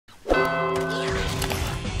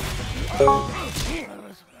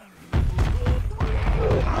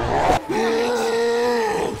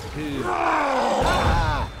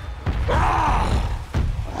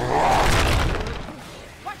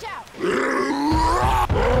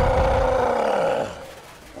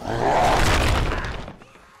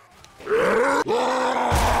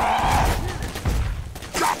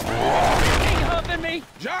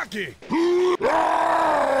Jockey!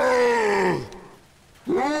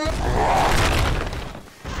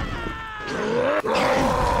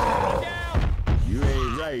 You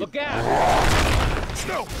ain't right. Look out!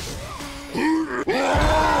 No! You're gonna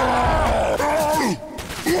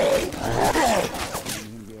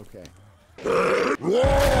be okay.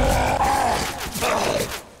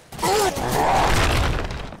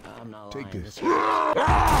 I'm not lying. Take this.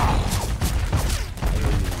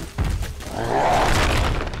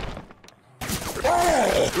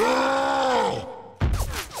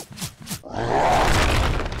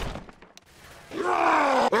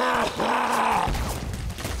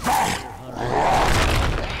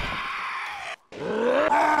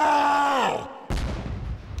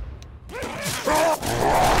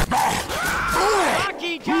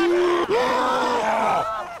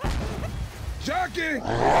 Jockey!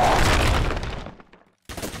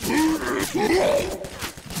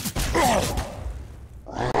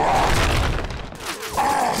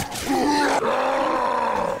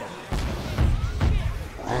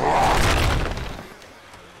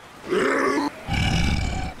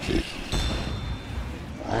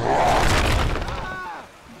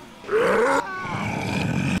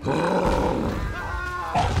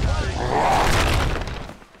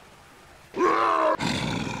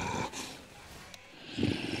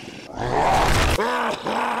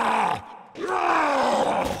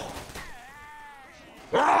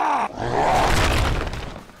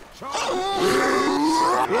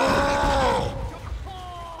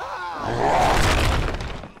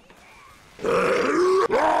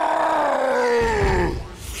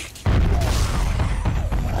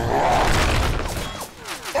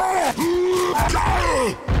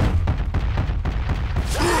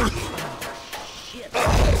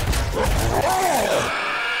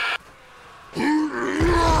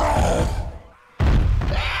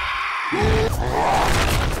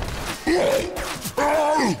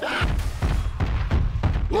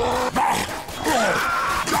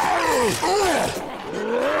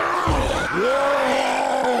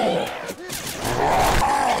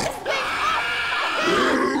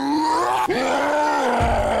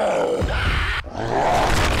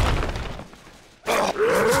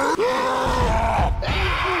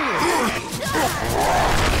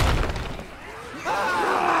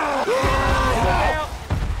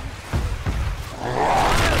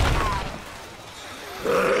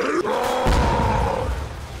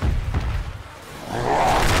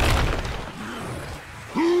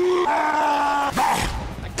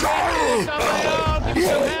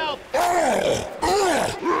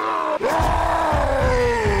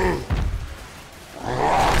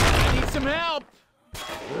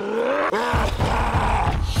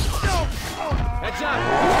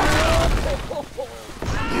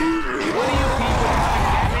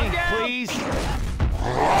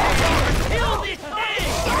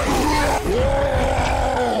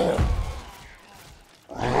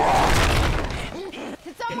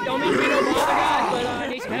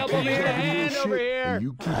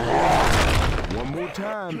 You keep it one more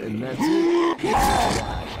time, and that's it.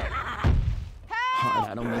 Hard,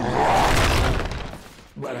 I don't mean to,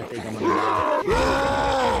 but I think I'm gonna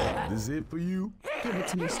die. This is it for you? Give it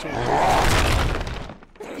to me straight.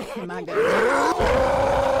 My God.